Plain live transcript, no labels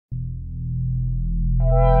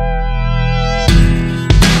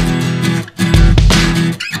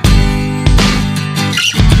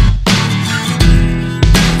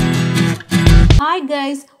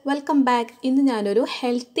guys, welcome back. ഇന്ന് ഞാനൊരു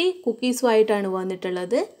healthy കുക്കീസുമായിട്ടാണ്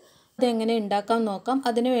വന്നിട്ടുള്ളത്. അതെങ്ങനെ ഉണ്ടാക്കാൻ നോക്കാം.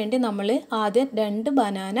 അതിനുവേണ്ടി നമ്മൾ ആദ്യം 2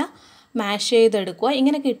 ബനാന മാഷ് ചെയ്തെടുക്കുക.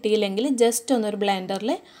 ഇങ്ങനെ കിട്ടിയില്ലെങ്കിൽ ജസ്റ്റ് ഒന്നൊരു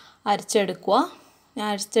ബ്ലെൻഡറിൽ അരച്ചെടുക്കുക. ഞാൻ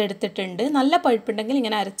അരച്ചെടുത്തിട്ടുണ്ട്. നല്ല പഴുപ്പുണ്ടെങ്കിൽ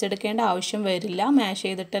ഇങ്ങനെ അരച്ചെടുക്കേണ്ട ആവശ്യം വരില്ല. മാഷ്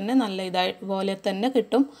ചെയ്തിട്ട് തന്നെ നല്ല ഇതുപോലെ തന്നെ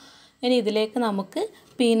കിട്ടും. ഇനി ഇതിലേക്ക് നമുക്ക്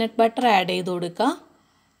പീനട്ട് ബട്ടർ ആഡ് ചെയ്ത് കൊടുക്കാം.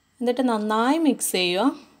 എന്നിട്ട് നന്നായി മിക്സ്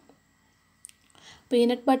ചെയ്യുക.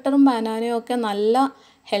 പീനട്ട് ബട്ടറും ബനാനയും ഒക്കെ നല്ല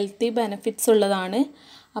ഹെൽത്തി ബെനിഫിറ്റ്സ് ഉള്ളതാണ്.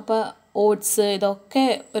 അപ്പോൾ ഓട്സ് ഇതൊക്കെ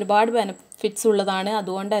ഒരുപാട് ബെനിഫിറ്റ്സ് ഉള്ളതാണ്.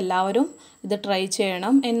 അതുകൊണ്ട് എല്ലാവരും ഇത് ട്രൈ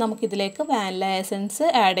ചെയ്യണം. ഇനി നമുക്കിതിലേക്ക് വാനില എസൻസ്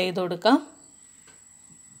ആഡ് ചെയ്ത് കൊടുക്കാം.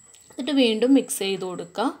 എന്നിട്ട് വീണ്ടും മിക്സ് ചെയ്ത്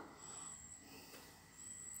കൊടുക്കാം.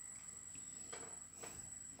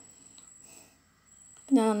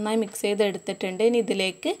 ഞാൻ നന്നായി മിക്സ് ചെയ്ത് എടുത്തിട്ടുണ്ട്. ഇനി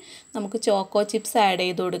ഇതിലേക്ക് നമുക്ക് ചോക്കോ ചിപ്സ് ആഡ്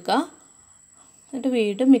ചെയ്ത് കൊടുക്കാം. എന്നിട്ട്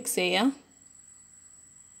വീണ്ടും മിക്സ് ചെയ്യാം.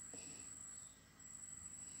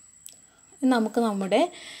 നമുക്ക് നമ്മുടെ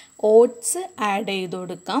ഓട്സ് ആഡ് ചെയ്ത്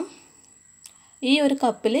കൊടുക്കാം. ഈ ഒരു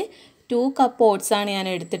കപ്പിൽ 2 കപ്പ് ഓട്സ് ആണ് ഞാൻ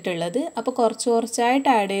എടുത്തിട്ടുള്ളത്. അപ്പോൾ കുറച്ച് കുറച്ചായിട്ട്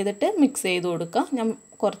ആഡ് ചെയ്തിട്ട് മിക്സ് ചെയ്ത് കൊടുക്കാം. ഞാൻ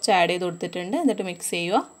കുറച്ച് ആഡ് ചെയ്ത് കൊടുത്തിട്ടുണ്ട്. എന്നിട്ട് മിക്സ്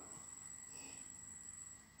ചെയ്യുക.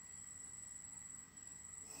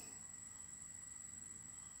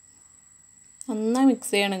 നന്നായി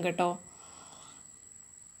മിക്സ് ചെയ്യണം കേട്ടോ.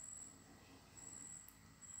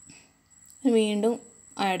 വീണ്ടും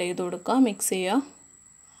ആഡ് ചെയ്ത് കൊടുക്കുക. മിക്സ് ചെയ്യുക.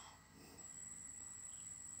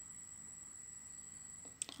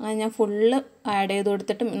 ഞാൻ ഫുള്ള് ആഡ് ചെയ്ത്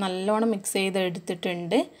കൊടുത്തിട്ട് നല്ലോണം മിക്സ് ചെയ്ത്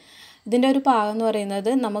എടുത്തിട്ടുണ്ട്. ഇതിൻ്റെ ഒരു പാകം എന്ന് പറയുന്നത്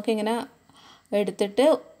നമുക്കിങ്ങനെ എടുത്തിട്ട്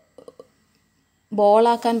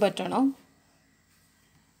ബോളാക്കാൻ പറ്റണം.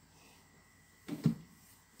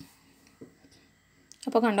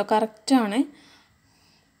 അപ്പോൾ കണ്ടോ, കറക്റ്റാണ്.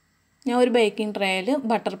 ഞാൻ ഒരു ബേക്കിംഗ് ട്രേയിൽ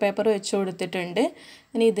ബട്ടർ പേപ്പർ വെച്ച് കൊടുത്തിട്ടുണ്ട്.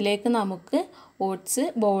 ഇനി ഇതിലേക്ക് നമുക്ക് ഓട്സ്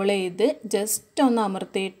ബോൾ ചെയ്ത് ജസ്റ്റ് ഒന്ന്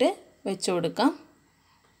അമർത്തിയിട്ട് വെച്ച് കൊടുക്കാം.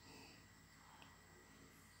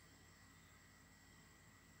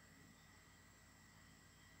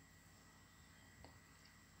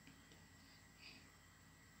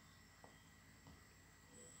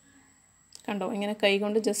 കണ്ടോ, ഇങ്ങനെ കൈ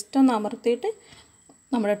കൊണ്ട് ജസ്റ്റ് ഒന്ന് അമർത്തിയിട്ട്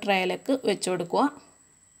നമ്മുടെ ട്രേയിലേക്ക് വെച്ച് കൊടുക്കുക.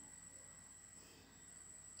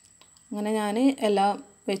 അങ്ങനെ ഞാൻ എല്ലാം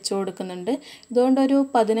വെച്ച് കൊടുക്കുന്നുണ്ട്. ഇതുകൊണ്ടൊരു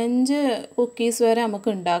 15 കുക്കീസ് വരെ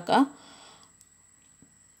നമുക്ക് ഉണ്ടാക്കാം.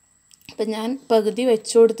 അപ്പം ഞാൻ പകുതി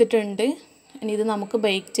വെച്ച് കൊടുത്തിട്ടുണ്ട്. ഇനി ഇത് നമുക്ക്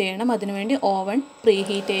ബേക്ക് ചെയ്യണം. അതിനുവേണ്ടി ഓവൻ പ്രീ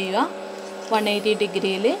ഹീറ്റ് ചെയ്യുക. 180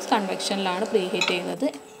 ഡിഗ്രിയിൽ കൺവെക്ഷനിലാണ് പ്രീ ഹീറ്റ് ചെയ്യുന്നത്.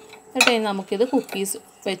 എന്നിട്ട് നമുക്കിത് കുക്കീസ്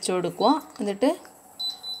വെച്ച് കൊടുക്കുക. എന്നിട്ട്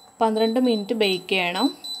 12 മിനിറ്റ് ബേക്ക് ചെയ്യണം.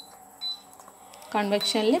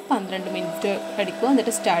 കൺവെക്ഷനിൽ 12 മിനിറ്റ് അടിക്കുക.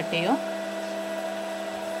 എന്നിട്ട് സ്റ്റാർട്ട് ചെയ്യുക.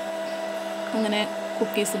 അങ്ങനെ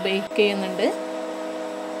കുക്കീസ് ബേക്ക് ചെയ്യുന്നുണ്ട്.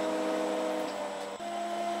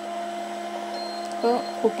 അപ്പോൾ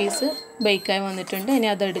കുക്കീസ് ബേക്കായി വന്നിട്ടുണ്ട്. ഇനി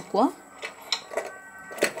അതെടുക്കുക.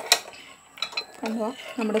 കണ്ടോ,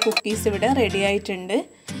 നമ്മുടെ കുക്കീസ് ഇവിടെ റെഡി ആയിട്ടുണ്ട്.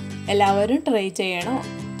 എല്ലാവരും ട്രൈ ചെയ്യണം.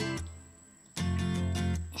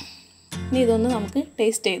 ഇനി ഇതൊന്ന് നമുക്ക്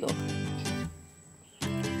ടേസ്റ്റ് ചെയ്ത് നോക്കാം.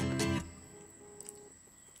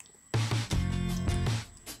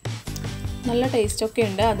 നല്ല ടേസ്റ്റൊക്കെ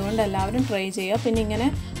ഉണ്ട്. അതുകൊണ്ട് എല്ലാവരും ട്രൈ ചെയ്യുക. പിന്നെ ഇങ്ങനെ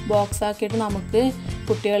ബോക്സ് ആക്കിയിട്ട് നമുക്ക്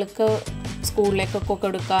കുട്ടികൾക്ക് സ്കൂളിലേക്കൊക്കെ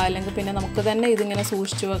കൊടുക്കാം. അല്ലെങ്കിൽ പിന്നെ നമുക്ക് തന്നെ ഇതിങ്ങനെ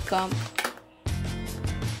സൂക്ഷിച്ചു വെക്കാം.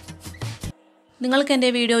 നിങ്ങൾക്ക്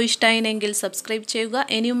എൻ്റെ വീഡിയോ ഇഷ്ടമായെങ്കിൽ സബ്സ്ക്രൈബ് ചെയ്യുക.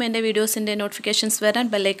 ഇനിയും എൻ്റെ വീഡിയോസിൻ്റെ നോട്ടിഫിക്കേഷൻസ് വരാൻ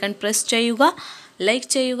ബെല്ലൈക്കൺ പ്രസ് ചെയ്യുക. ലൈക്ക്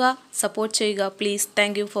ചെയ്യുക. സപ്പോർട്ട് ചെയ്യുക please.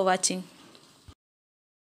 Thank you for watching.